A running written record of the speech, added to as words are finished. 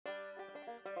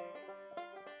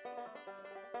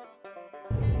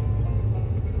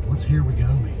roads. Here we go,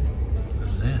 man.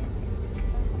 This is it.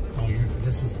 Oh,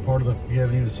 this is part of the, you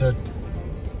haven't even said.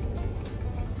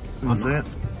 What's that?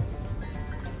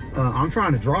 I'm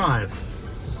trying to drive.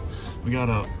 We got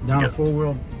a Down a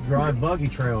four-wheel drive buggy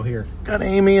trail here. Got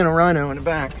Amy and a rhino in the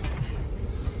back.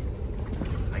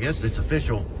 I guess it's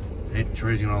official.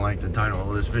 Troy's gonna like the title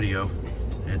of this video.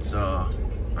 It's I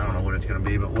don't know what it's gonna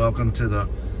be, but welcome to the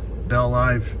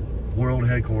BellLife World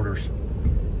Headquarters.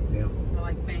 Yeah. I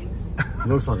like bangs.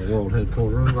 Looks like a world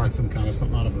headquarters. Looks like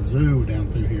something out of a zoo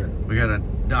down through here. We gotta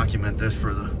document this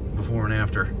for the before and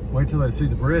after. Wait till they see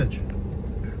the bridge.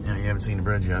 Yeah, you haven't seen the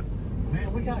bridge yet.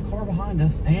 Man, we got a car behind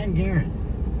us and Garrett.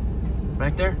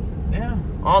 Back there? Yeah.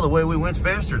 All the way we went's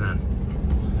faster then.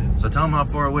 So tell them how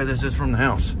far away this is from the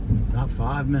house. About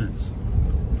 5 minutes.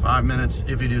 5 minutes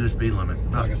if you do the speed limit.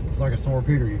 It's like a sore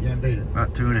Peter, you can't beat it.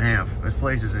 About 2.5. This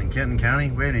place is in Kenton County.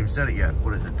 We haven't even said it yet.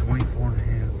 What is it,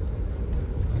 24.5?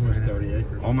 It's almost 30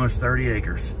 acres. Almost 30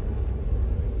 acres.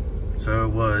 So it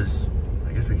was,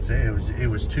 I guess we could say it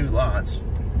was 2 lots,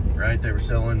 right? They were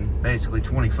selling basically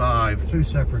 25. Two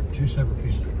separate pieces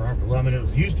of property. Well, I mean,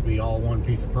 it used to be all one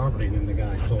piece of property, and then the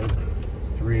guy sold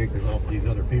 3 acres off these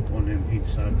other people, and then he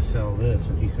decided to sell this,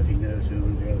 and he said he knows who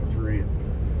owns the other 3,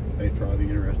 and they'd probably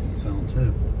be interested in selling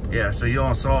too. Yeah, so you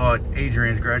all saw at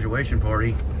Adrian's graduation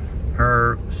party,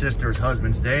 her sister's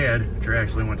husband's dad, Trey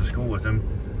actually went to school with him.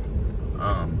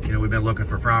 You know, we've been looking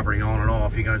for property on and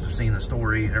off. You guys have seen the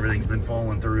story. Everything's been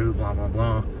falling through, blah, blah,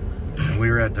 blah. And we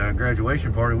were at the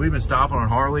graduation party. We've been stopping on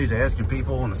Harleys, asking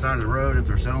people on the side of the road if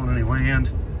they're selling any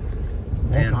land.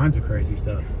 All kinds of crazy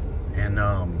stuff. And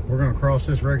we're going to cross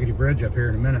this rickety bridge up here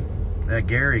in a minute. That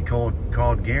Gary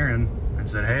called Garen and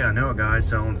said, hey, I know a guy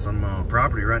selling some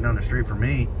property right down the street from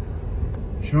me.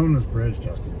 Show him this bridge,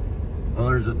 Justin. Well,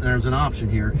 there's an option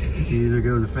here. You either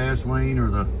go the fast lane or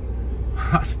the...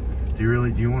 Do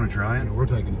you want to try it? Yeah, we're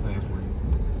taking the fast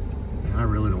lane. Man, I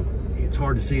really don't. It's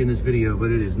hard to see in this video, but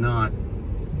it is not.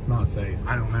 It's not safe.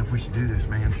 I don't know if we should do this,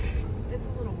 man. It's a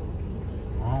little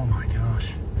wonky. Oh my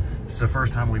gosh. This is the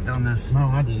first time we've done this. No,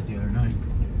 I did it the other night.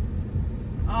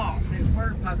 Oh, so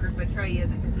we're puckered, but Trey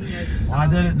isn't because he knows it's Well, I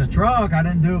did it in the truck. I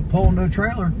didn't do it pulling no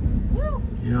trailer. Woo!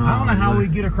 Yeah, I don't know how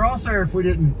we'd get across there if we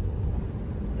didn't.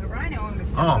 The rhino owner's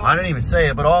still Oh, going. I didn't even say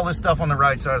it, but all this stuff on the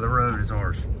right side of the road is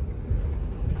ours.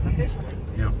 Officially.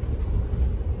 Yeah.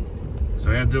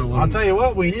 So we had to do a little... I'll tell you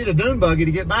what, we need a dune buggy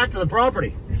to get back to the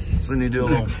property. So we need to do a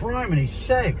little Criminy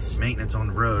sakes. maintenance on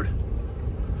the road.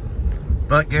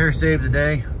 But Gary saved the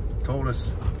day.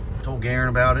 Told Garen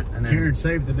about it, and then Garen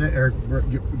saved the day, or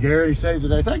Gary saved the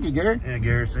day. Thank you, Gary. yeah,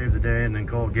 Gary saved the day, and then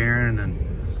called Garen,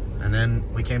 and then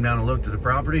we came down and looked at the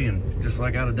property, and just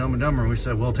like out of Dumb and Dumber, we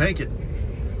said, "We'll take it."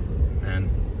 And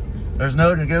there's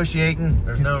no negotiating.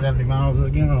 There's It's no 70 miles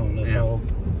a gallon. That's Yeah. all.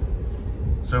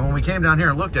 So when we came down here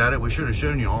and looked at it, we should have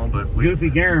shown you all, but Goofy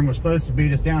Garen was supposed to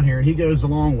beat us down here, and he goes the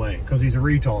long way because he's a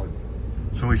retard.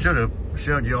 so we should have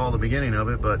showed you all the beginning of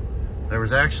it, but there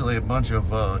was actually a bunch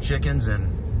of chickens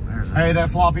and. Hey, that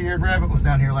floppy-eared rabbit was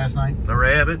down here last night. The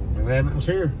rabbit, The rabbit was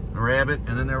here.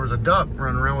 and then there was a duck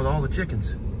running around with all the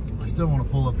chickens. I still want to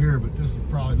pull up here, but this is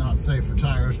probably not safe for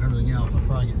tires and everything else. I'll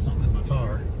probably get something in my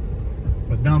tire.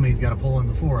 But Dummy's got to pull in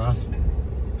before us.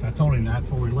 So I told him that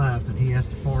before we left, and he has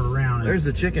to fart around. There's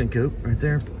the chicken coop right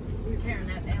there. We're tearing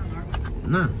that down, aren't we?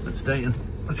 No, it's staying.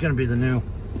 That's gonna be the new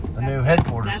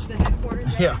headquarters. That's the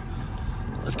headquarters there? Yeah.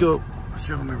 Let's go.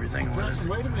 Show them everything.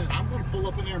 Justin, wait a minute. I'm going to pull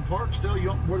up in there and park still.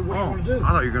 What do you want to do? I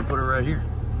thought you were gonna put it right here.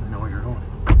 I know what you're doing.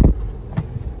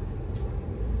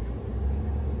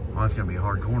 Oh, that's gonna be a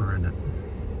hard corner, isn't it?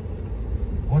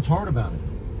 What's hard about it?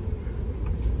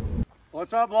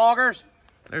 What's up, vloggers?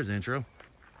 There's the intro.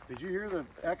 Did you hear the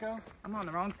echo? I'm on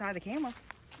the wrong side of the camera.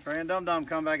 Trey and Dum Dum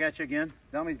come back at you again.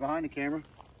 Dummy's behind the camera.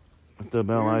 With the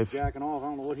BellLife Jacking off. I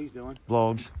don't know what he's doing.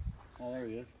 vlogs. Oh, there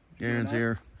he is. Garen's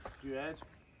here. You Edge?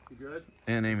 You good?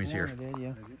 And Amy's here. I did,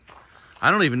 yeah. I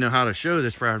don't even know how to show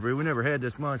this property. We never had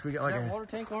this much. We got like Is that a water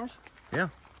tank ours? yeah.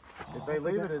 If they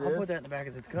leave it, it I'll is. put that in the back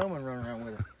of the Tacoma and run around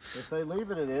with it. If they leave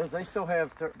it, it is. They still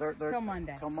have Till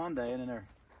Monday. till Monday, and then they're.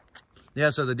 Yeah.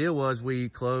 So the deal was we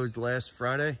closed last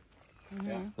Friday.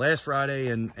 Yeah. Last Friday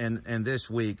and this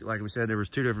week, like we said, there was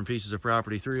 2 different pieces of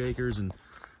property, 3 acres and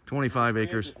 25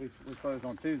 acres. We closed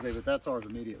on Tuesday, but that's ours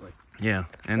immediately. Yeah,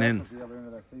 and then the other end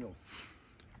of that field.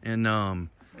 and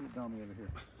Look at Dummy over here.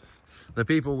 the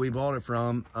people we bought it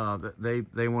from,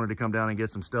 they wanted to come down and get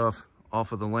some stuff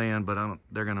off of the land, but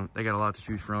they got a lot to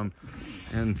choose from,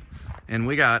 and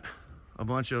we got a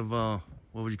bunch of what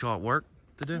would you call it, work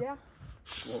to do? Yeah.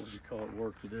 What would you call it,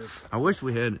 work to do? I wish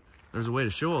there's a way to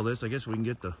show all this. I guess we can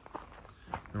get the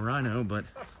rhino, but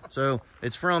so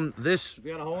it's from this. Has it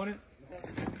got a hole in it?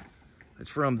 It's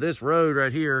from this road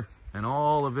right here and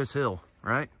all of this hill,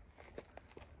 right?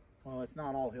 Well, it's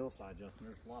not all hillside, Justin.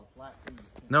 There's a lot of flat trees.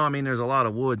 No, I mean, there's a lot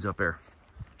of woods up there.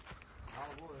 A lot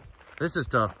of wood. This is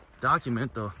to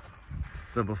document the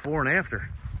before and after.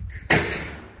 There's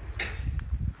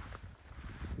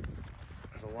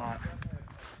a lot.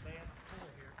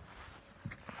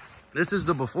 This is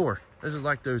the before. This is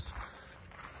like those.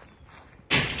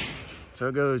 So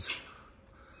it goes.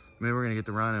 Maybe we're gonna get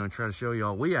the rhino and try to show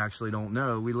y'all. We actually don't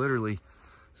know. We literally,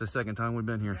 it's the second time we've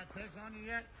been here. Got ticks on you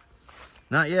yet?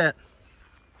 Not yet.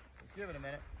 Let's give it a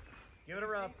minute. Give it a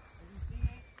rub.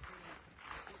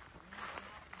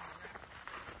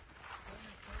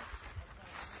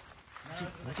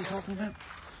 What's he talking about?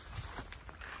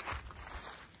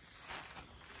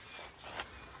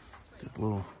 That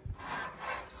little.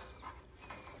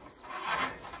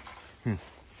 Is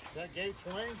that gate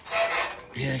swing?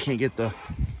 Yeah, I can't get the.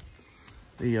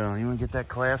 You want to get that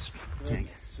clasp?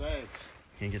 Sakes.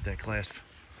 Can't get that clasp.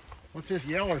 What's this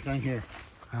yeller thing here?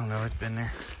 I don't know. It's been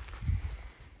there.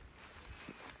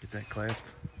 Get that clasp.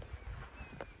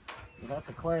 Well, that's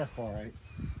a clasp, all right.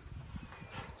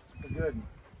 It's a good one.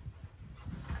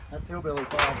 That's hillbilly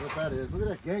five. What that is? Look at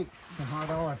that gate. It's a hot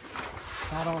on.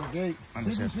 Hot on the gate. I Did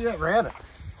just you have see that rabbit?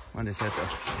 I just had to.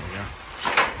 There we go.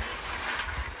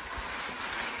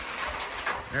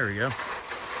 There we go.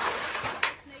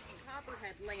 Snake and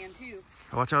copperhead land too.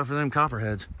 Watch out for them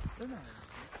copperheads.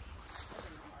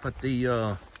 But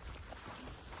the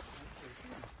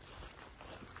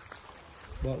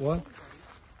What?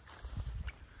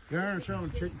 Go ahead and show them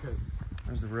the chicken coop.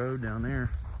 there's the road down there.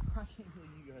 I can't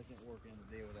believe you guys didn't work in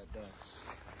the day with that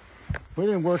duck. We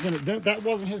didn't work in it. That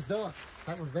wasn't his duck.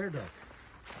 That was their duck.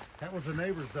 That was the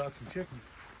neighbor's ducks and chickens.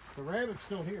 The rabbit's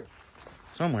still here.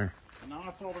 Somewhere. And now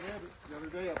I saw the rabbit the other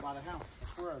day up by the house.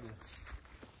 I swear I did.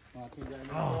 When I came down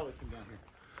here, Oh. came down here.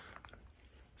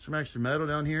 Some extra metal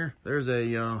down here. There's a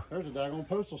There's a daggone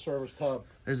postal service tub.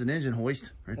 there's an engine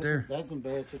hoist right there. That's in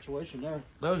bad situation there.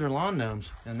 Those are lawn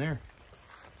gnomes in there.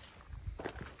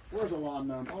 Where's the lawn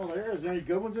gnome? Oh, there. Is there any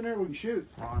good ones in there we can shoot?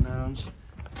 Lawn gnomes.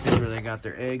 Here's where they got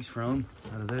their eggs from.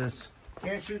 Out of this.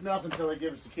 Can't shoot nothing until they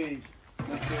give us the keys.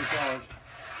 Not key cards.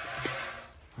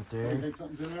 Right You there. think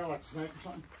something's in there, like a snake or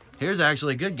something? Here's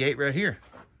actually a good gate right here.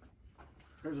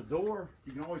 There's a door.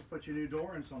 You can always put your new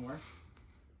door in somewhere.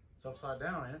 It's upside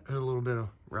down, ain't it? There's a little bit of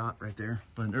rot right there.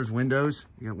 But there's windows.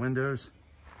 You got windows.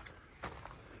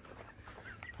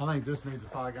 I think this needs a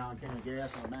 5-gallon can of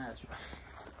gas and a match.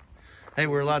 Hey,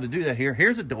 we're allowed to do that here.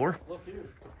 Here's a door. Look here.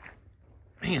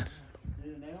 Man,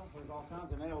 Need a nail? There's all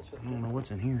kinds of nails. I don't know what's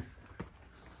in here.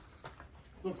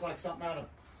 Looks like something out of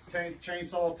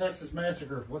Chainsaw Texas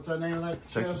Massacre. What's that name of that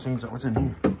show? Texas Chainsaw. What's in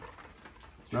here?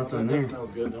 Nothing in That here.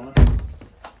 smells good, don't it?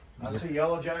 I see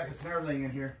yellow jackets and everything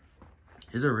in here.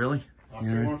 Is it really? I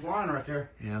see one flying right there.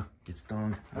 Yeah, get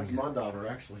stung. That's a mud dauber,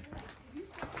 actually.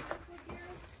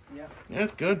 Yeah,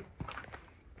 it's good.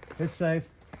 It's safe.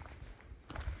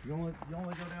 You only go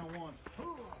down once.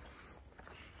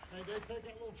 Hey, they take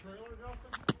that little trailer,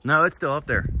 Justin? No, it's still up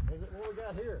there. Is it what we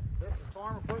got here? This is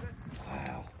farm equipment?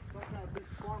 Wow. Some kind of piece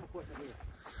of farm equipment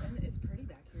here. And it's pretty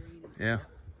back here, you know. Yeah.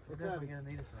 We're definitely gonna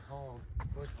need us a hog,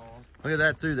 bush hog. Look at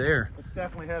that through there. It's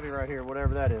definitely heavy right here,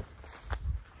 whatever that is.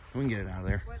 We can get it out of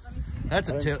there. Wait, let me see. That's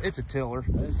a it's a tiller.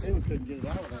 I didn't see we couldn't get it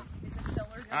out of that. Is it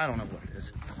tiller? I don't know what it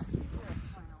is.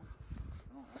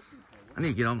 Wow. I need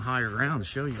to get on higher ground to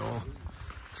show you all.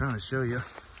 I'm trying to show you.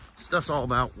 Stuff's all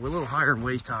about, we're a little higher than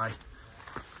waist high.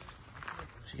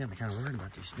 She got me kind of worried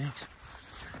about these snakes.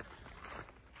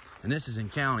 And this is in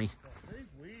county. These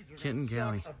weeds are Kenton gonna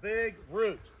County. suck a big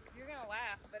root. You're gonna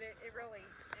laugh, but it really,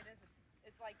 it is,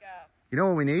 it's like a, You know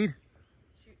what we need?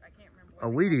 shoot, I can't remember A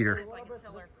what weed it is. eater. It's like a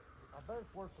tiller. I bet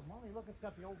it's worth some money. Look, it's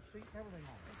got the old seat and everything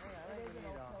on it. Yeah, I think we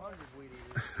need 100 weed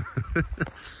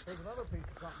eaters. There's another piece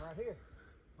of something right here.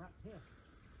 Right here.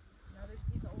 No, there's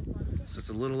these old ones. So it's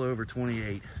a little over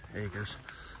 28 acres.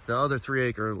 The other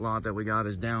 3-acre lot that we got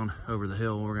is down over the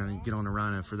hill. We're gonna get on the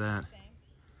rhino for that.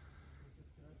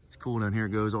 It's cool down here. It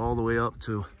goes all the way up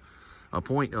to a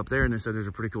point up there, and they said there's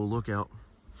a pretty cool lookout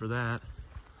for that.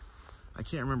 I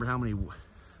can't remember how many.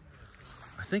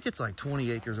 I think it's like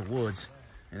 20 acres of woods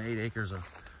and 8 acres of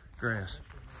grass.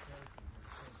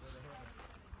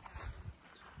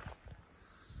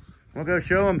 We'll go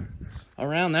show them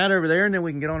around that over there, and then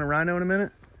we can get on a rhino in a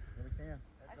minute. Yeah, we can.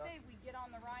 I say we get on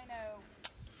the rhino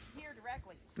here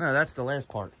directly. No, that's the last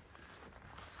part.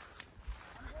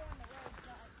 I'm going the road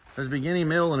side. There's a beginning,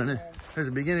 middle, and an end. There's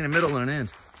a beginning, a middle, and an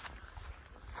end.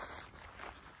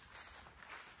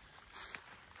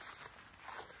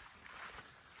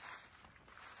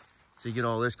 So you get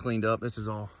all this cleaned up. This is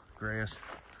all grass.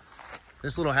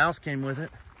 This little house came with it.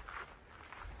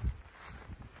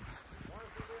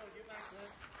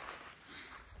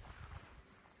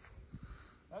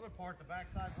 Other part, the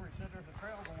backside where he said there's a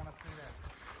trail going up through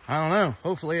there. I don't know.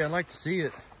 Hopefully, I'd like to see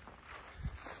it.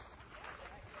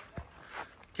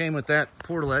 Came with that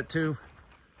portalet too.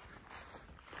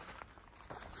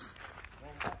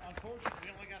 Well, unfortunately,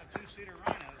 we only got a 2-seater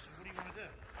Rhino, so what do you want to do?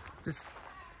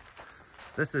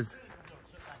 This is. Sit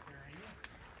back there, ain't you?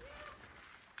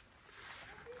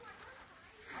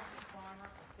 I'll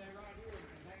stay right here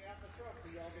and hang out in the truck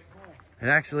till y'all get home. It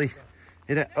actually.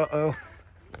 Uh-oh.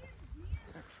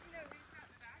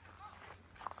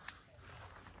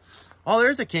 Oh,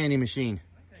 there's a candy machine.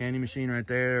 Candy machine right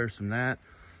there. There's some that.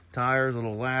 Tires, a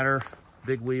little ladder,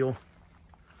 big wheel.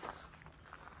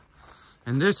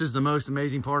 And this is the most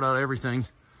amazing part out of everything,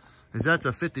 is that's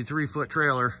a 53-foot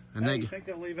trailer. And Hey, you think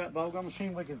they'll leave that bogum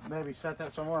machine? We could maybe set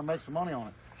that somewhere and make some money on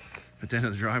it. at the end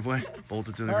of the driveway,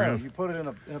 bolted to the No, ground. you put it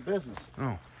in a business.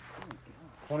 Oh.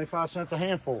 25 cents a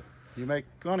handful. You make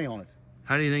money on it.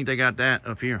 How do you think they got that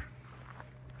up here?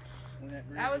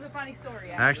 That was a funny story.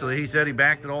 Actually, he said he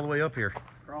backed it all the way up here.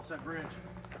 Cross that bridge.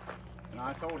 And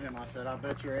I told him, I said, I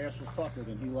bet your ass was puckered,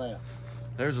 and he laughed.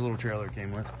 There's a little trailer it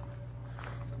came with.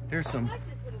 Here's I some. like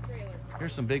this little trailer.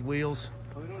 Here's some big wheels.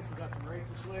 Look at this, we got some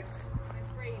racing slicks. I'm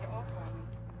afraid off on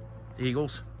me.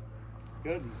 Eagles.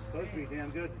 Good ones. Supposed to be damn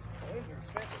good ones. Those are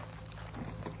expensive.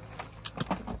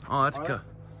 Oh, that's All right.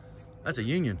 that's a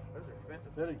Union. Those are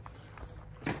expensive fittings.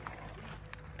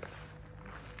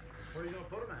 Where are you going to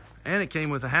put them at? And it came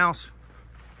with a house.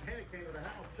 And it came with a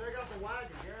house. Check out the wagon,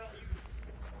 Garrett.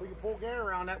 We can pull Garrett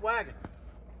around that wagon.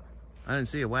 I didn't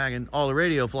see a wagon. Oh, the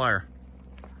radio flyer.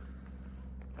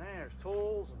 Man, there's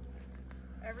tools.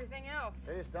 And Everything else.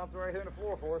 they just dumped it right here on the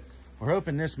floor for us. We're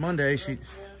hoping this Monday. She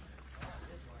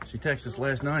texted us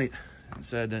last night and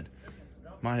said that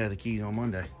might have the keys on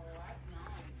Monday.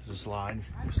 There's a slide.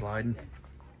 We're sliding.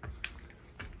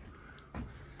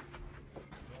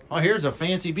 Oh, here's a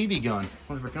fancy BB gun.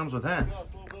 Wonder if it comes with that. Yeah,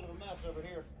 it's a little bit of a mess over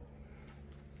here.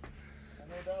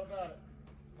 No doubt about it.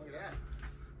 Look at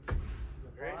that.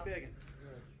 Great big one.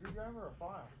 Screwdriver or a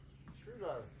file?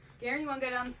 Screwdriver. Gary, you want to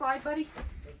go down the slide, buddy?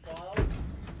 This file.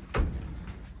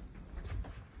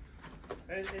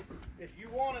 If you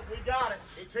want it, we got it.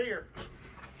 It's here.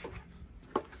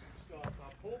 It's got a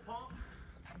pull pump.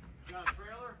 Got a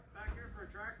trailer back here for a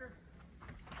tractor.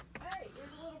 Hey,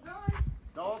 here's a little gun.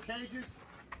 Dog cages.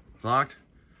 Locked.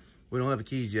 We don't have the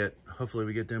keys yet. Hopefully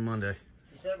we get them Monday.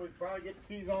 She said we'd probably get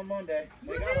the keys on Monday.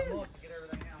 We got a month to get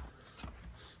everything out.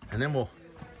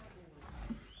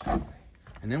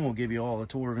 And then we'll give you all a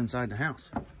tour of inside the house.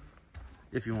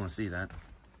 If you want to see that.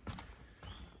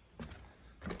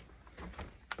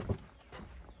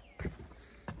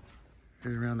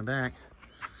 Here's around the back.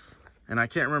 And I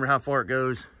can't remember how far it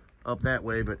goes up that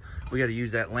way, but we got to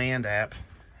use that land app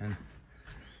and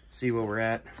see where we're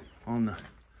at on the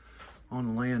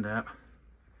land app.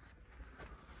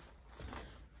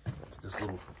 This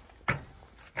little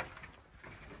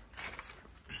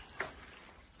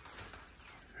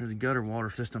there's a gutter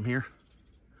water system here.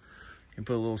 You can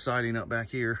put a little siding up back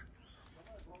here.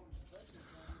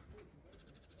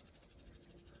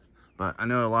 But I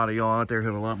know a lot of y'all out there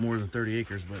have a lot more than 30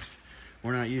 acres, but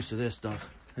we're not used to this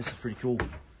stuff. This is pretty cool.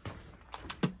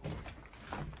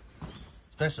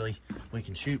 Especially, we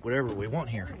can shoot whatever we want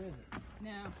here.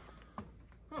 No.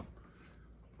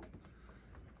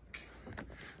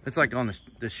 It's like on the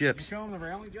You ships. show them the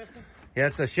railing, Justin? Yeah,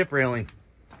 it's a ship railing.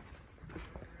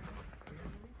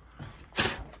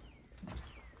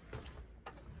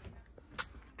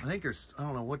 I think there's, I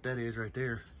don't know what that is right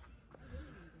there.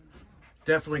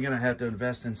 Definitely gonna have to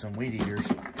invest in some weed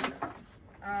eaters.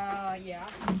 Yeah.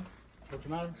 What's the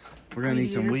matter? We're gonna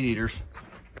need some weed eaters.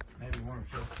 Maybe one or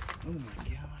two. Oh my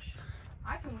gosh.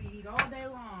 I can weed eat all day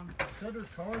long. He said there's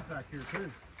cars back here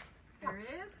too. There it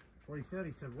is. That's what he said.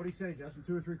 He said, what did he say, Justin?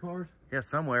 2 or 3 cars? Yeah,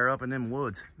 somewhere up in them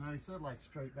woods. No, he said like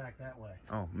straight back that way.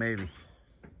 Oh, maybe.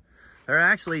 They're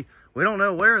actually, we don't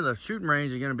know where the shooting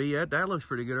range is gonna be yet. That looks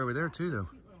pretty good over there too though.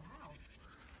 Cute little house.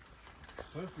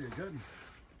 Supposed to be a good one.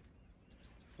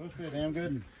 Supposed to be a damn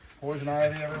good one. Poison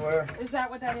ivy everywhere. Is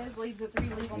that what that is? Leaves at 3,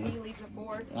 leave on me, leaves at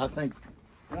 4. I think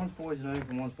One's poison ivy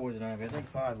and one's poison ivy. I think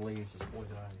 5 leaves is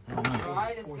poison ivy.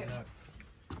 Right, it's good.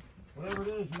 whatever it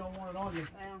is, you don't want it on you.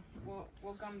 Well,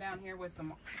 we'll come down here with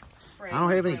some spray. I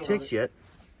don't have any ticks yet.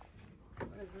 What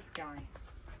is this guy?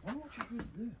 I wonder what you're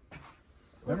supposed to do.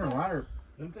 Remember, Ryder,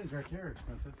 them things right there are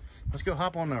expensive. Let's go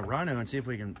hop on the Rhino and see if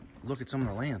we can look at some of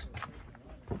the land.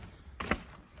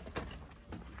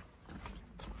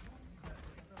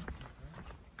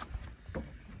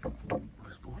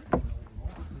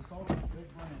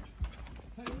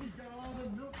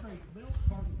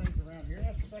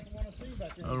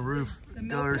 Oh, the roof The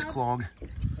milk gutter's tub? clogged.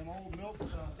 Them old milk,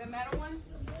 The metal ones?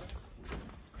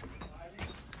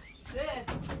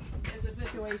 This is a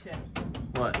situation.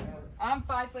 What? I'm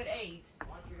 5'8".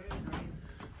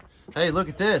 Hey, look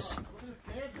at this.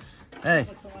 Hey,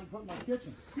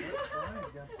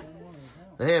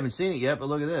 they haven't seen it yet, but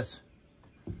look at this.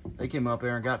 They came up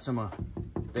there and got some of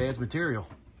Dad's material.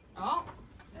 Oh,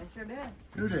 they sure did.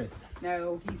 Who did?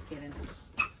 No, he's kidding.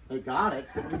 They got it.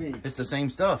 What do you mean? It's the same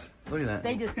stuff. Look at that.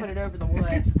 They just put it over the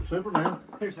wood. Superman.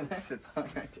 There's an exit sign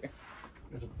right there.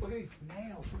 Look at these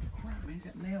nails. What the crap, man? He's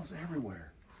got nails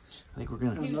everywhere. I think we're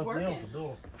gonna. He was Enough working. nails to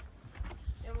build.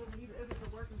 It was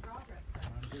a work in progress.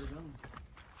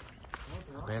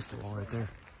 Basketball right there.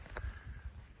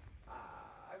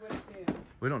 I would assume.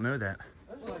 We don't know that.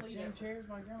 Those are like the same chairs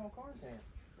my grandma Carr's had.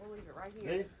 We'll leave it right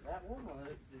here. These? That one is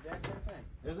the exact same thing.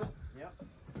 Is it? Yep.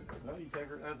 Well, you take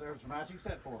her. There's a matching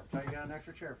set for it. Tell you got an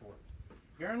extra chair for it.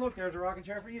 Garen, look, there's a rocking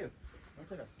chair for you. Right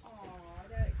there. Aw,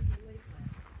 that could be late.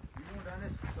 You going down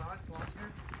this side slide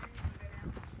here?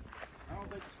 I don't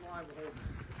think the slide will hold me.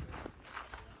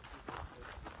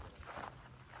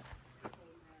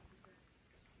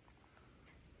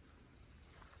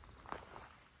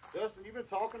 Justin, you been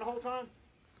talking the whole time?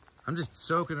 I'm just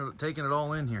soaking it, taking it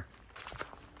all in here.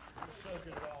 You're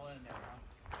soaking it all in there, huh?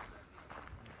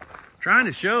 Trying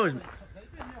to show as They've been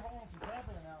here hauling some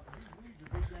gravel out. These weeds are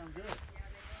big down good.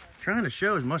 trying to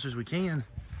show as much as we can.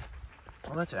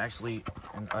 Well, that's actually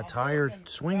a tire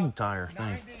swing tire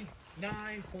thing,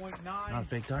 99.9. not a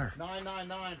fake tire.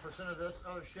 999% of this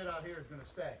other shit out here is gonna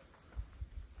stay.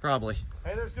 Probably.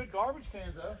 Hey, there's good garbage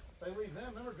cans though. They leave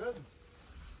them are good.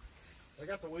 They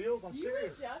got the wheels. I'm You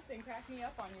serious. and Justin cracked me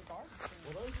up on your garbage can.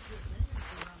 Well, those are good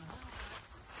cans around the house.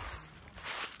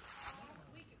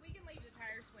 We can leave the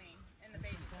tire swing in the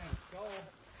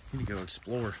basement. Need to go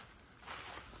explore.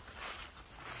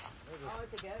 Oh,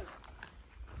 it's a goat.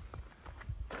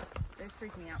 They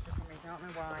freak me out for some reason. I don't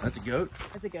know why. That's a goat.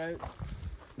 It's a goat.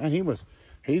 Man,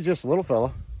 he's just a little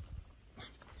fella.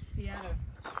 He had a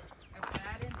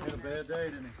bad ending. Had a bad day,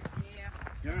 didn't he? Yeah.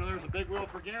 You know, there's a big wheel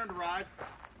for Garen to ride.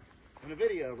 In the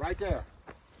video, right there.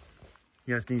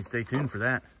 You guys need to stay tuned for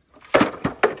that.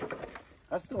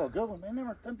 That's still a good one,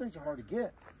 man. Them things are hard to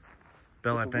get.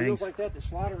 BellLife With the wheels bangs. like that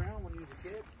slide around when you was a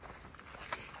kid.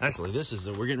 Actually, this is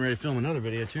we're getting ready to film another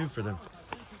video too for them. I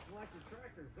think he collected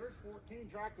tractors. There's 14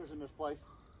 tractors in this place.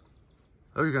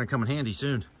 Oh, you're gonna come in handy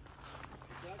soon.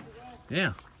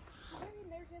 Yeah.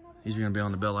 These are gonna be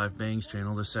on the BellLife Bangs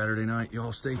channel this Saturday night.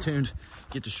 Y'all stay tuned.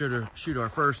 Get to shoot our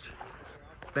first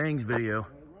Bangs video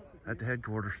at the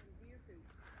headquarters.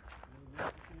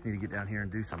 Need to get down here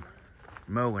and do some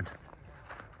mowing.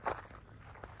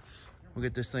 We'll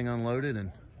get this thing unloaded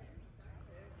and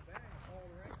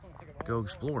go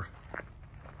explore.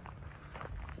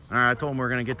 All right, I told them we're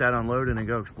gonna get that unloaded and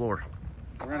go explore.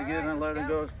 We're gonna get it unloaded and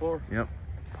go explore. Yep.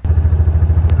 All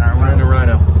right, we're in the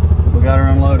Rhino. We got her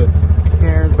unloaded.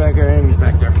 Karen's back there, Amy's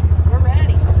back there. We're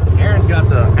ready. Aaron's got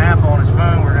the app on his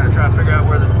phone. We're gonna try to figure out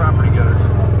where this property goes.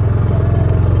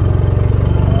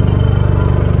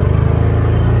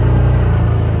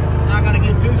 Not gonna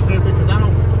get too stupid because you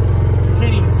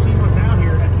can't even see what's out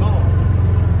here at all.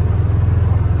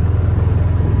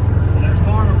 And there's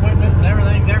farm equipment and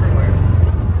everything's everywhere.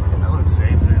 That looks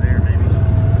safe through there, maybe.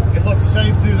 It looks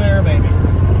safe through there, maybe.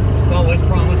 It's always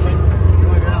promising. You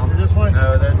wanna go down through this way?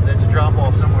 No, that's a drop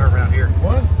off somewhere around here.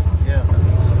 What? Yeah.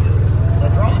 A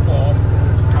drop off.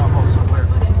 There's a drop off somewhere.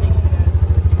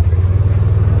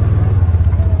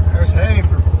 There's hay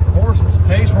for horses.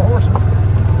 Hay's for horses.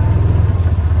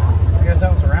 I guess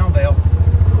that was a Roundale.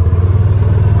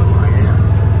 Looks like it.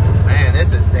 Man,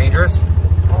 this is dangerous.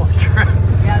 Holy crap.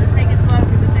 Yeah, just take it slow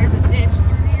because if there's a ditch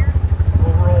through here,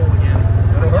 We'll roll again.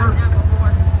 It'll hurt. not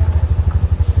before.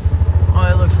 Oh,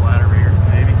 it looks flat over here,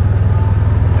 maybe.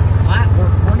 It's flat.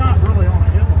 We're not really on a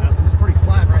hill, Justin. It's pretty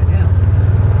flat right now.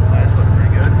 Oh, that's looking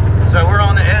pretty good. So we're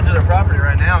on the edge of the property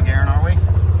right now, Garen, aren't we?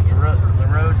 The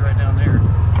road's right down there.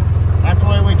 That's the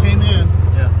way we came in.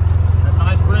 Yeah. That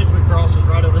nice bridge we crossed is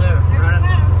right over there. There's Right a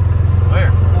at- cone.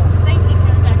 Where? Safety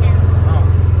cone back here. Oh.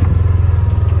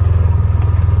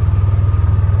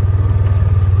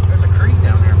 There's a creek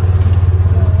down there.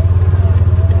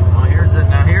 Oh, here's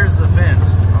the fence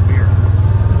up here.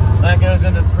 That goes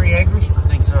into 3 acres. I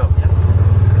think so. I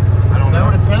don't Is that know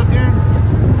what it says, Garen?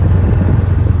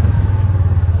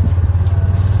 Is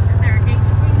there a gate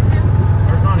between the two?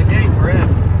 There's not a gate for it.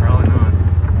 Probably not.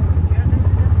 Yeah, there's a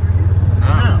gate through here. No.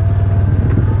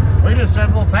 We just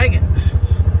said we'll take it.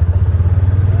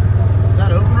 Is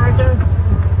that open right there?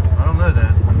 I don't know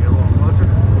that. Get a little closer.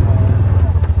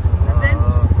 The fence.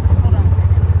 Hold on.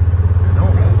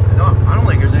 No.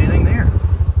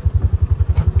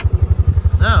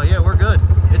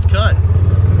 it's cut.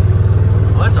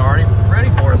 Well, it's already ready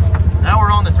for us. Now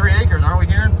we're on the 3 acres, aren't we,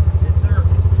 Karen? Yes, sir.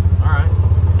 All right.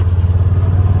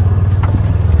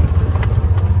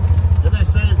 Did they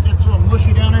say it gets a little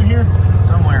mushy down in here?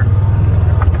 Somewhere.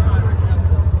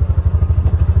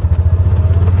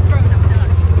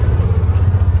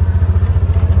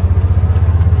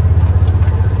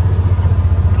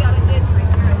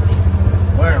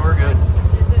 Where? We're good.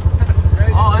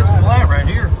 Oh, it's flat right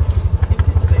here.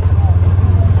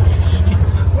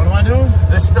 What am I doing?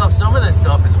 This stuff, some of this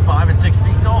stuff is 5 and 6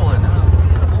 feet tall in it.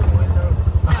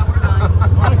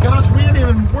 My gosh,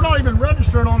 we're not even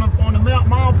registered on the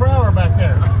mile per hour back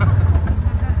there.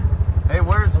 Hey,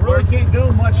 where's I really can't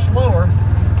go much slower.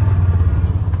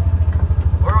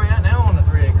 where are we at now on the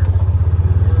 3 acres?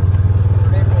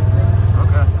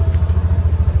 Okay.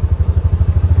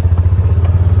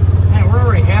 Man, we're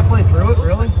already halfway through it,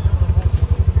 really?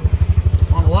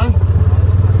 On what?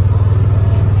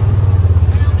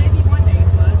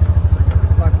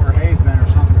 It's like we're a hazeman or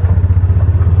something.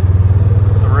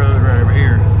 It's the road right over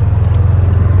here.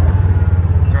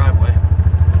 Driveway.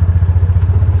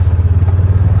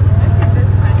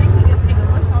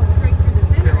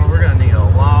 Okay, well, we're gonna need a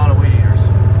lot of weed eaters.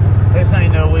 This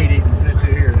ain't no weed eating fit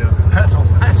through here, Justin.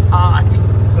 That's high.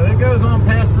 So it goes on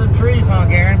past the trees, huh,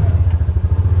 Garen?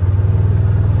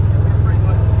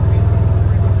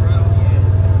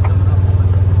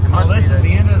 Oh, Must this be is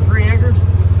the end of the 3 acres?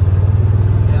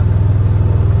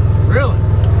 Really?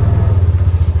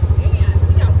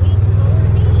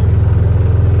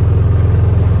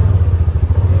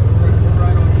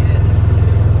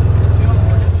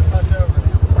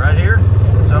 right here.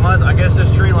 So I guess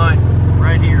this tree line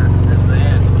right here is the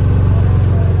end.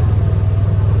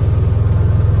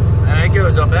 And it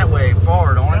goes up that way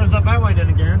far, don't It it? goes up that way,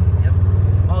 didn't it, Garen? Yep.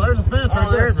 Oh, there's a fence right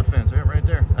Oh, there. there's a fence right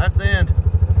there. That's the end.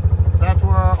 So that's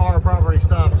where our property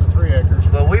stops, the 3 acres.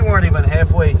 But we weren't even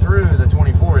halfway through the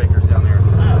 24 acres down there.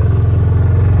 Oh.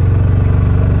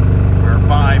 Or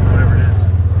 5, whatever it is.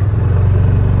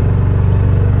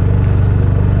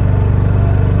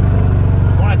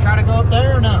 Want to try to go up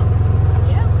there or no?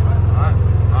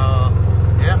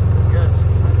 Yeah, I guess.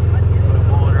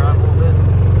 Pull it drive a little bit.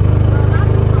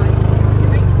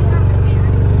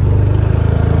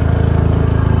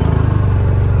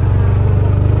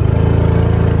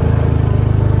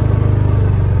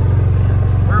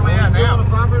 Where are we at Still on now? the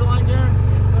property line, Garen?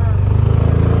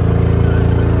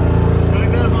 So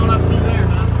it goes on up through there,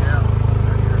 huh? Yeah.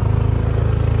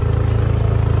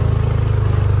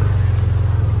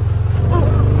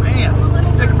 Oh, man, the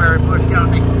stickerberry bush got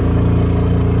me.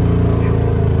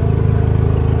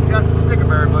 Got some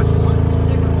stickerberry bushes.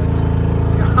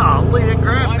 Golly, it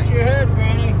grabbed Watch me. your head,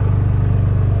 Granny.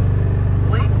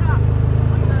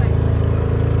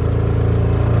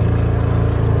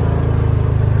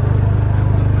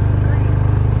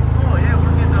 Oh, yeah,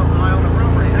 we're getting up high on the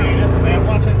property Hey, now. that's a man.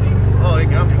 Watch it. Oh, it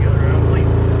got me good around.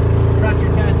 Got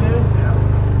your tattoo? Yeah.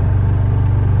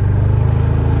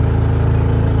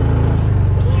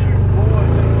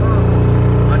 Boys and girls.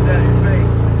 Watch that in your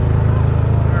face.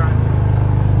 Alright.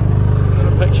 Get a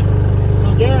picture. So,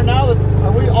 Garen, now that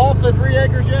are we off the 3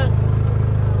 acres yet?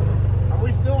 Are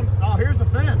we still? Oh, here's the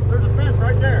fence. There's a fence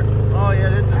right there. Oh, yeah,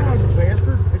 this is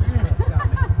Bastard. this is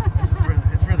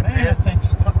for the Man, that thing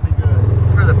stuck me good.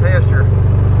 for the pasture.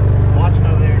 Watch him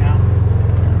over there now.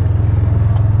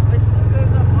 It still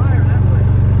goes up higher that way.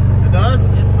 It does?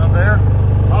 Up there.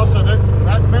 Also, that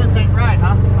fence ain't right,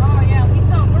 huh? Oh yeah,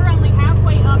 we're only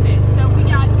halfway up it, so we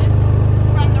got this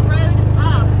from the road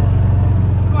up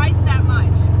twice that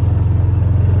much.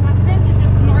 So the fence is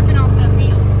just marking off the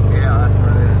field. Yeah, that's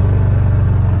where it is.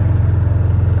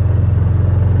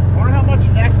 I wonder how much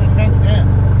is actually fenced in.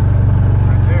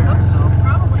 Right there. There's some.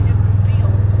 Probably just this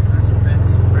field. There's some fence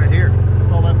right here.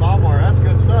 All that barbed wire. That's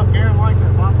good stuff. Garen likes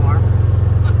that barbed wire.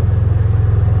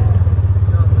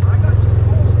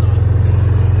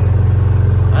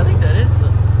 I think that is the.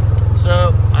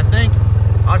 So I think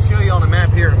I'll show you on the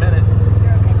map here in a minute.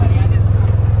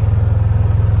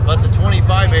 But the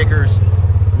 25 acres,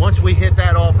 once we hit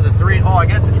that off of the 3, oh, I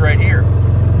guess it's right here.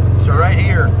 So right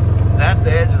here, that's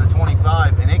the edge of the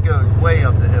 25, and it goes way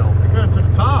up the hill. It goes to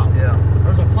the top. Yeah.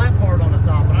 There's a flat part on the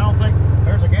top, and I don't think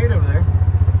there's a gate over there.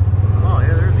 Oh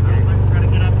yeah, there's a I don't gate. think we're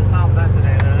gonna get up the top of that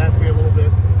today. That'd be a little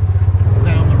bit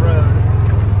down the road.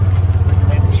 We can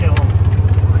maybe show them.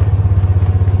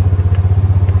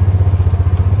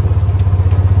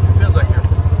 Feels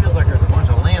like there's a bunch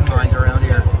of landmines around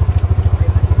here.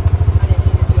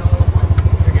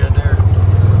 You're good there.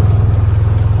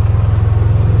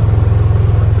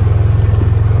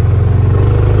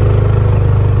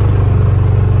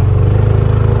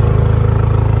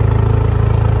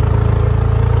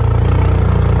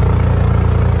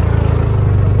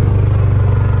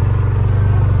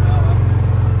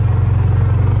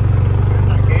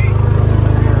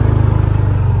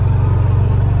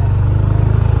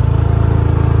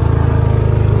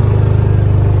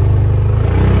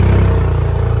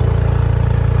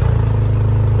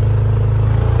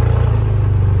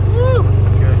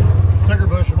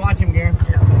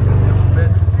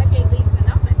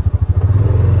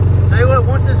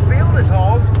 once this field is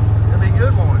hogged, it'll be a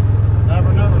good one. Never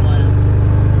land.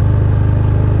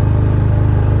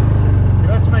 You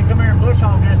let somebody come here and bush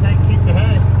hog this, they can keep the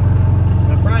hay.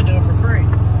 They'll probably do it for free.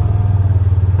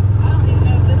 I don't even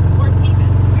know if this is worth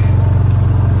keeping.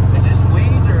 Is this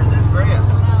weeds or is this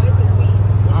grass? No, this is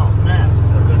weeds. Oh, mess is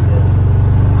what this is.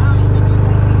 I don't even know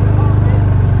what these are all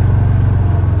this.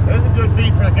 There's a good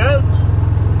feed for the goats.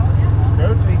 Oh, yeah.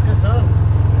 Goats eat this up.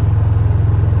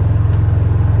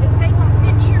 It'd take them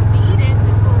 10 years to eat it,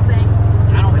 this little thing.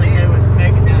 I don't think they would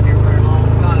make it down here very long.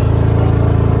 Not us and stuff.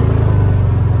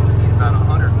 Need about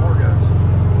 100 more goats.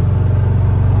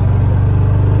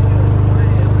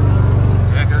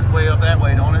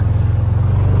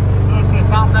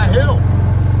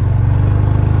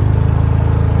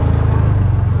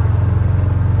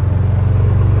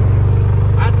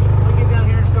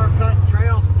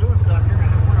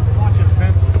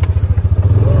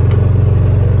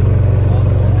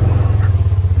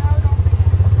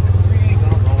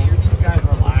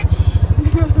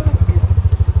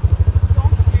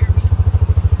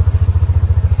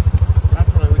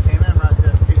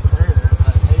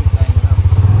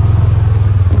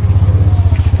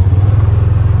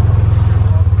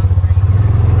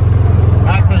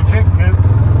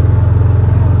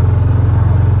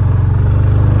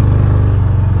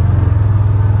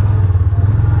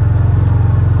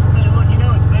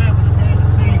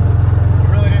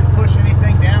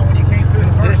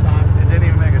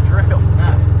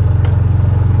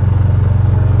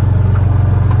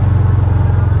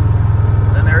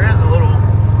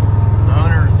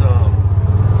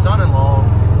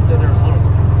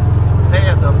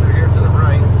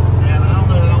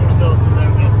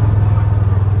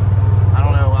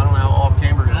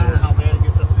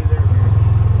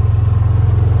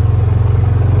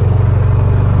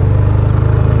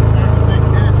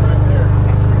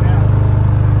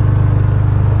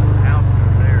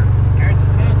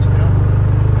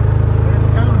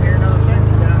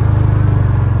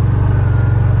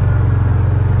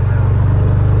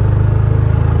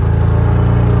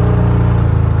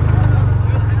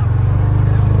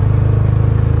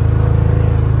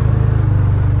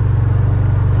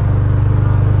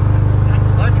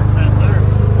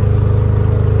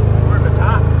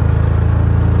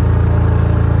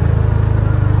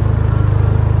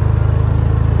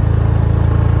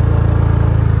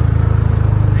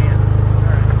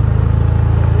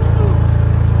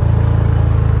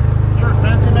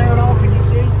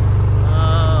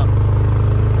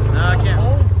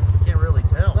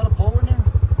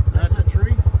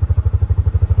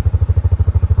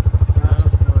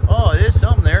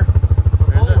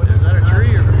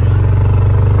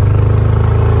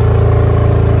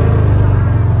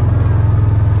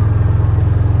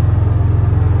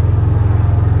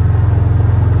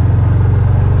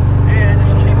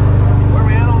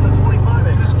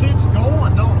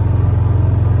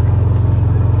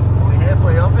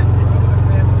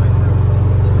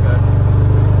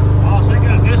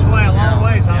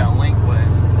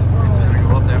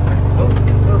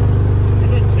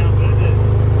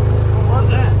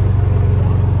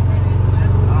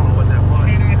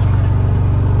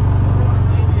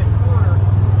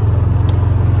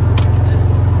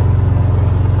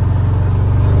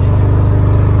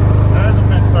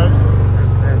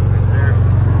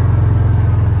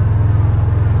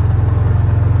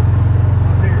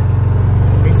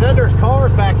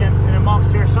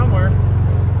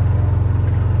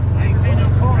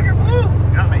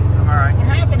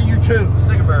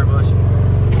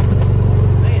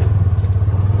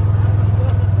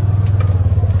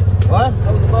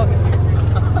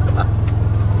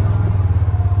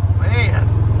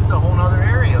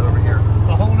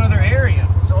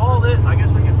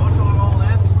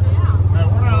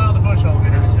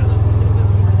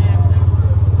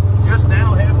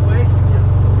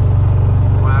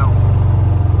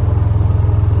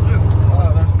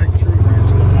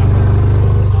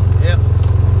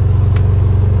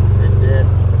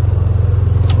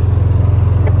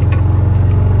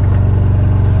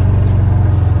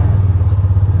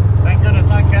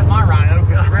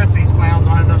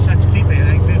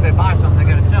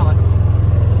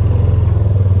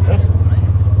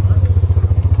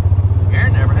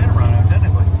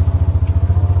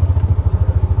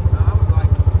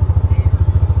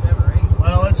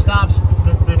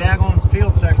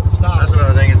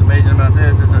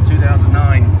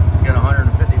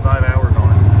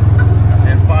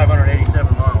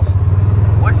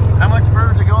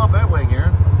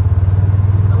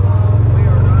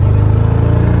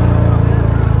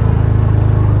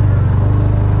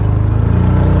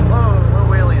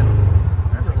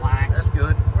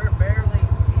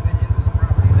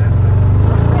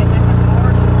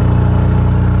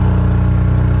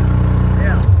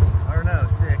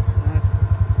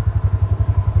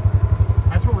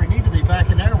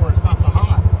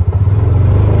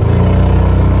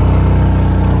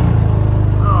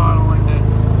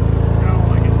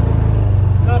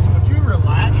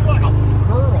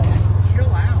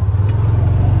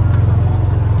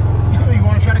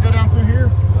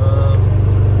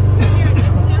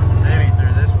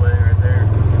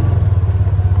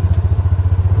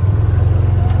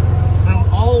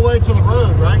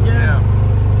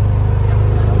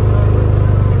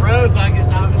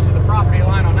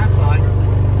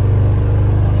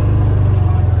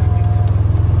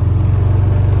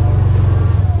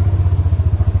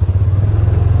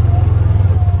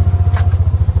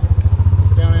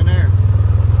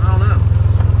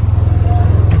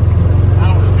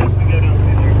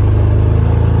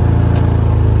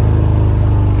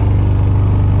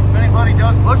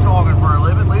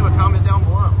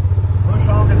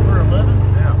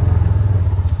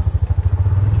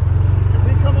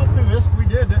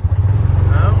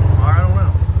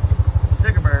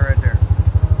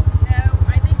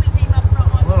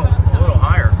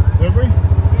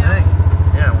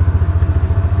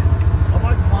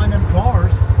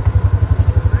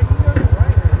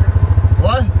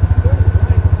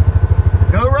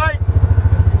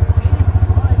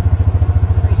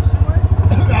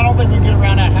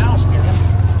 around that house, Karen.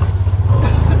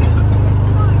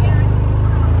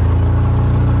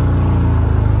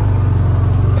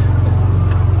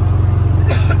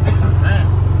 Man,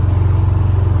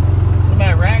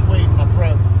 somebody ragweed in my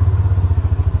throat.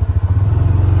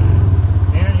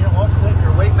 Aaron, you don't want to sit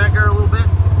your weight back there a little bit?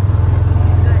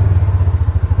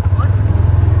 What?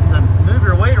 So move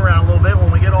your weight around a little bit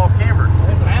when we get off camera.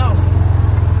 There's a house.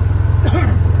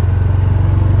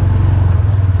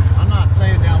 I'm not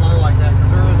staying down low like that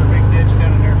because there is a big ditch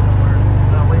down in there somewhere.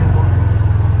 Not leaning one.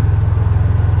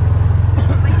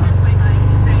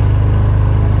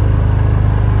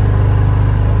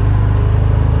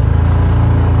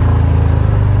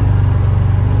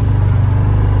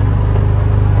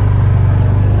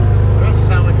 This is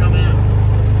how we come in.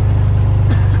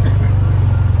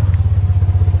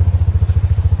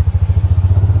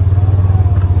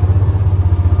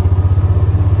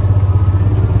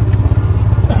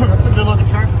 That's a good looking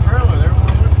tractor trailer there.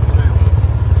 Well, what's for sale?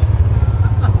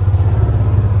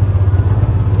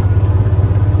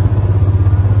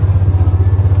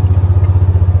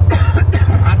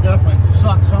 I definitely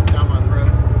sucked something down my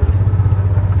throat.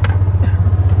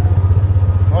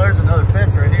 Well, there's another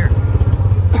fence right here.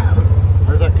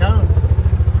 There's that cone.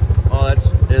 Oh,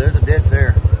 there's a ditch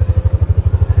there.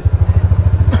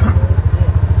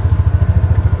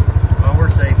 Well, we're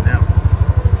safe now.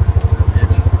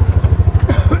 Ditch.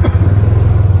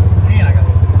 Man, I got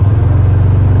some.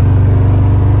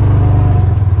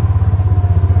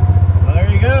 Well, there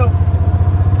you go.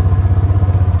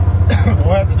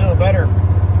 We'll have to do a better.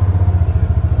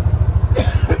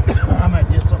 I might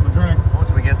get something to drink.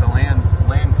 Once we get the land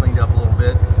cleaned up a little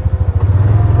bit.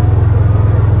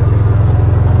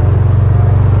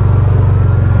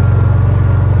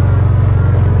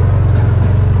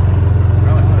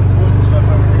 Probably put wood and stuff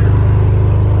over here.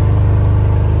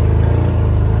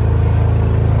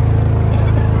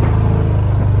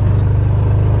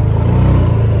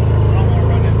 I don't want to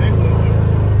run that big wheel over.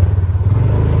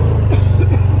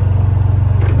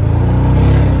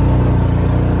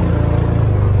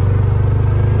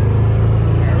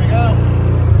 There we go.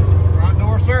 Front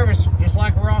door service, just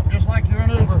like you're an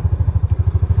Uber.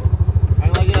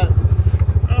 How do I get it?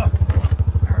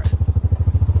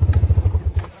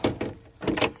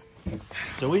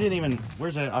 So we didn't even,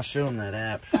 where's that? I'll show them that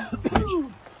app.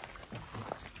 You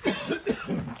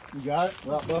got it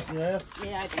without busting your ass?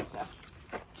 Yeah, I think so.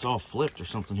 It's all flipped or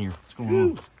something here. What's going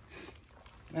on?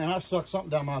 Man, I sucked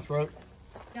something down my throat.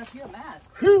 Yeah, feel mad.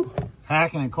 Whew.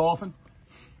 Hacking and coughing.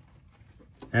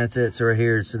 That's it. So right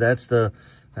here, so that's the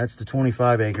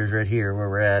 25 acres right here where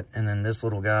we're at, and then this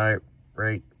little guy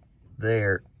right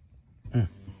there. I'll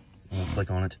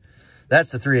click on it. That's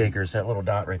the 3 acres. That little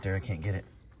dot right there. I can't get it.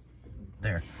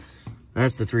 There.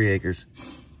 That's the 3 acres.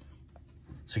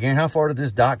 So again, how far did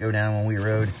this dot go down when we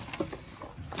rode?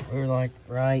 We were like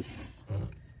right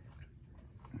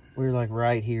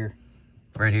here.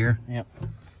 Right here? Yep.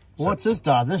 Well, what's this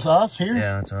dot? Is this us here?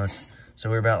 Yeah, that's us.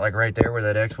 So we're about like right there where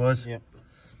that X was. Yep.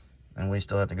 And we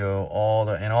still have to go all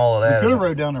of that. We could have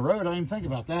rode down the road. I didn't even think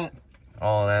about that.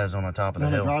 All of that is on the top of the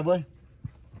Down the hill. driveway.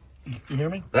 You hear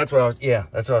me? That's what I was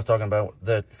talking about.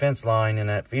 The fence line in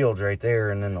that field's right there,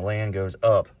 and then the land goes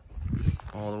up.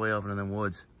 All the way up into them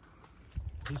woods.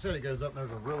 He said it goes up and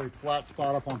there's a really flat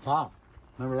spot up on top.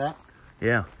 Remember that?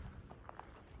 Yeah.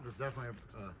 There's definitely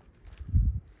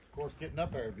of course, getting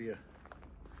up there would be a...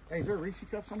 Hey, is there Reese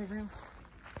cups on the ground?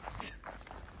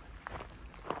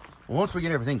 Well, once we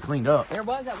get everything cleaned up. There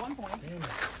was at one point. Damn it.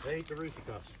 They ate the Reese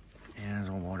cups. Yeah, there's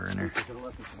some water in there. They could have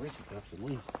left me some Reese cups at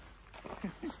least.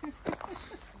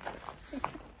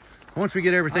 Once we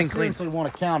get everything I cleaned. seriously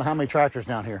want to count how many tractors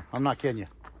down here. I'm not kidding you.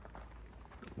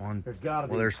 One. There's gotta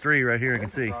be. Well, there's 3 right here. I can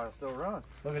see. Probably still run.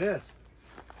 Look at this.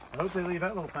 I hope they leave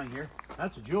that little thing here.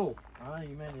 That's a jewel.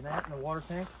 You mentioned that in the water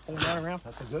tank, holding that around.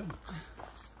 That's a good one.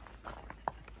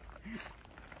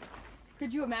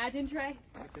 Could you imagine, Trey?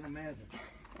 I can imagine.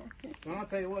 So I'll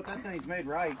tell you what, that thing's made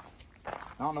right.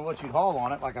 I don't know what you'd haul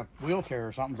on it, like a wheelchair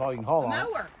or something's all you can haul on it.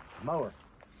 Mower. Mower.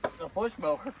 A push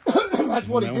mower. That's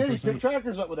what he No, did. He for picked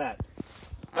tractors up with that.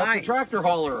 That's a Nice. tractor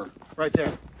hauler right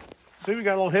there. See, we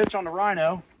got a little hitch on the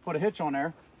Rhino. Put a hitch on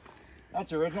there. That's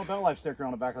the original BellLife sticker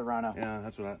on the back of the Rhino. Yeah,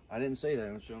 that's what I didn't say that.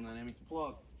 I was showing that Emmy's a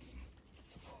plug.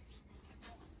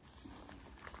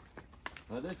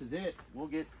 Well, this is it. We'll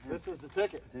get This is the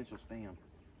ticket. potential spam.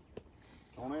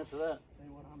 Don't answer that. Tell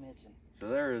you what I mentioned. So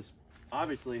there is,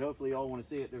 obviously, hopefully y'all want to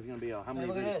see it. There's going to be a, how Hey, many?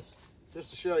 look at this. Just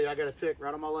to show you, I got a tick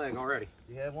right on my leg already.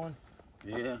 You have one?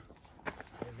 Yeah. There's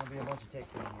going to be a bunch of ticks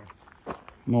in here.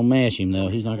 I'm going to mash him, though.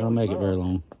 He's not going to make it very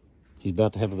long. He's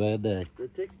about to have a bad day. The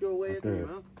ticks go away Up after you, there.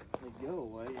 huh? They go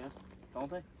away, yeah. Don't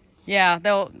they? Yeah,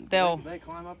 they'll. They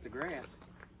climb up the grass.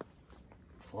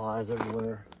 Flies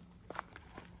everywhere.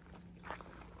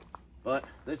 But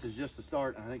this is just the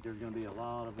start. I think there's going to be a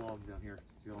lot of vlogs down here.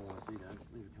 If you don't want to see that,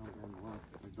 leave a comment down below.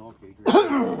 There's dog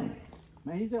cage.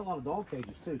 Man, he's got a lot of dog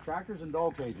cages too. Tractors and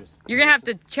dog cages. You're gonna have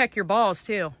to check your balls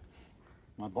too.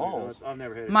 My balls. I've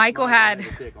never had. Michael had. A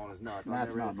tick on his nuts.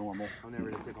 That's not normal. I've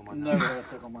never had a tick on my Never nuts. had a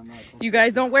tick on my nuts. You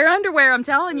guys don't wear underwear, I'm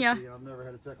telling you. Yeah, I've never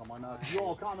had a tick on my nuts. You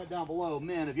all comment down below,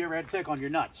 men, if you ever had a tick on your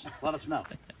nuts. Let us know.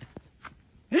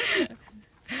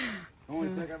 Only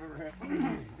tick I've ever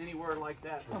had. Any word like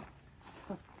that.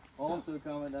 Also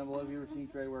comment down below if you ever seen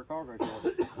Trey wear cargo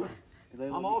shorts.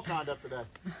 I'm all signed up today.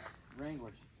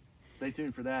 Wranglers. Stay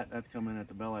tuned for that. That's coming at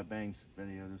the BellLife Bangs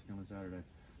video this coming Saturday.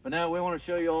 But now we want to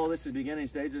show you all this is the beginning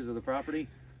stages of the property,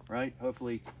 right?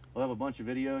 Hopefully we'll have a bunch of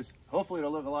videos. Hopefully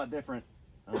it'll look a lot different.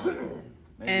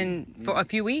 And for a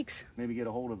few weeks. Maybe get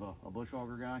a hold of a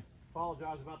bushwalker guy.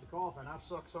 Apologize about the coughing. I've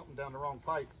sucked something down the wrong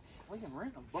pipe. We can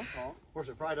rent a bush hog. Of course,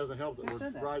 it probably doesn't help that Who we're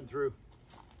said that? riding through.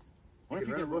 What if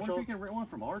you rent a can, what if bush you can rent one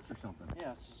from Arts or something?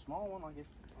 Yeah, it's a small one like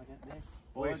that big.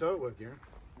 What do you tow it with, Garen?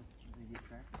 You get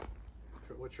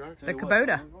tracked. What track? The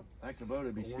Kubota. That Kubota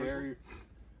would be scary.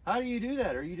 How do you do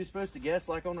that? Are you just supposed to guess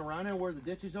like on the Rhino where the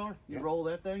ditches are? You roll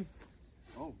that thing?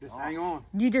 Oh, Just hang on.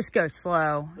 You just go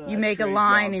slow. You make a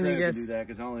line and you do just. that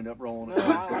because I'll end up rolling No, it.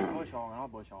 I like bush hog. I'll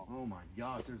bush hog. Oh my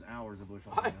gosh, there's hours of bush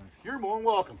hogging. You're more than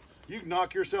welcome. You can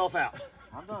knock yourself out.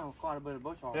 I've done quite a bit of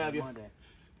bush hog Have on you? Monday.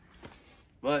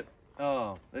 But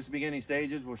this beginning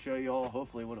stages, we'll show you all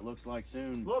hopefully what it looks like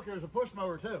soon. Look, there's a push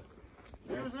mower too.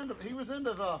 He was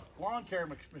into the lawn care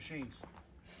machines.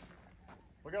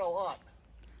 We got a lot.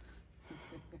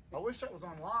 I wish that was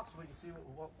unlocked so we could see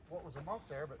what was amongst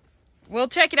there, but We'll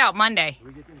check it out Monday.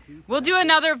 We get them keys? We'll do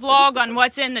another vlog on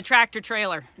what's in the tractor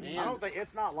trailer. I don't think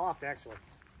it's not locked actually.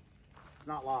 It's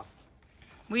not locked.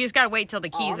 We just gotta wait till the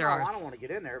keys are I ours. don't want to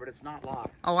get in there, but it's not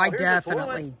locked. Oh, I here's a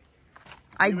definitely. toilet.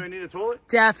 Anybody need a toilet?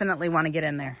 Definitely want to get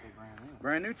in there.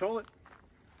 Brand new toilet.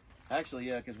 Actually,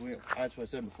 yeah, because that's what I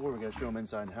said before. We got to show them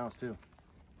inside the house too,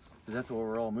 because that's where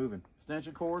we're all moving.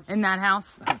 Extension cords. In that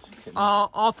house, I'm just kidding.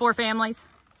 all 4 families.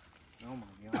 Oh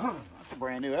my god. That's a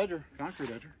brand new edger, concrete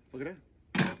edger. Look at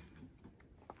that.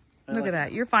 Look at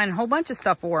that. You're finding a whole bunch of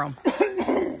stuff for them.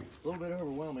 A little bit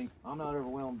overwhelming. I'm not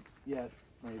overwhelmed yet,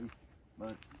 maybe,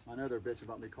 but I know they're bitching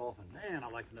about me coughing. Man,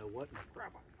 I'd like to know what in the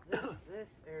crap. This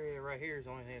area right here is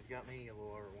the only thing that's got me a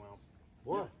little overwhelmed.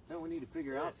 What? what we need to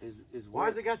figure out is Why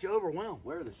has it got you overwhelmed?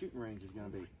 where the shooting range is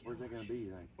going to be. Where's that going to be,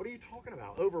 you think? What are you talking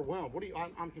about? Overwhelmed? What are you?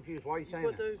 I'm confused. Why are you You saying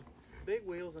put that? those big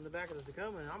wheels in the back of the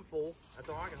Tacoma and I'm full. That's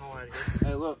all I can haul out of here.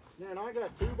 Hey, look. Man, I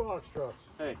got 2 box trucks.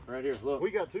 Hey, right here. Look.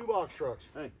 We got 2 box trucks.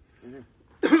 Hey, in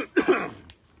here.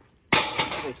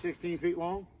 They're 16 feet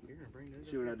long. You're gonna bring those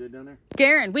See what I did down there?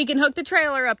 Garen, we can hook the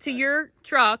trailer up to your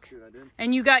truck, See what I did?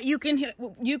 and you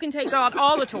can take out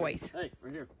all the toys. Hey,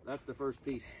 right here. That's the first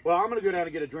piece. Well, I'm gonna go down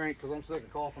and get a drink because I'm sick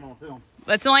of coughing on film.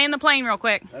 Let's land the plane real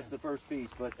quick. That's the first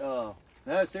piece. But no,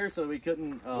 seriously, we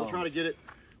couldn't. We'll try to get it.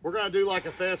 We're gonna do like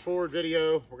a fast forward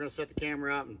video. We're gonna set the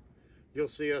camera out and you'll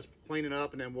see us cleaning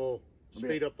up, and then we'll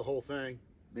speed up the whole thing.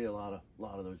 Be a lot of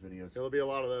those videos. There'll be a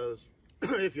lot of those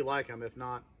if you like them. If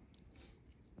not,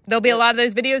 There'll be a lot of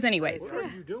those videos anyways. what are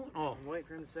you doing? Oh, I'm waiting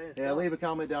for him to say it. Yeah, leave a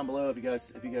comment down below if you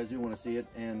guys do want to see it.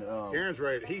 And Garen's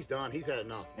ready. He's done. He's had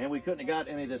enough. and we couldn't have got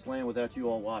any of this land without you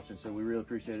all watching, so we really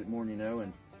appreciate it more than you know.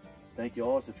 And thank you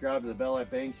all. Subscribe to the BellLife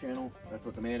Bangs channel. That's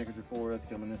what the Manicures are for. That's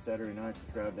coming this Saturday night.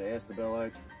 Subscribe to Ask the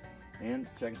BellLife, and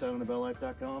check us out on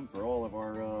TheBellLife.com for all of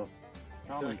our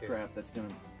comedy crap. It's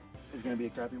gonna be a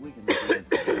crappy weekend.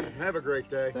 Have a great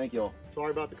day. Thank you all.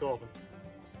 Sorry about the coughing.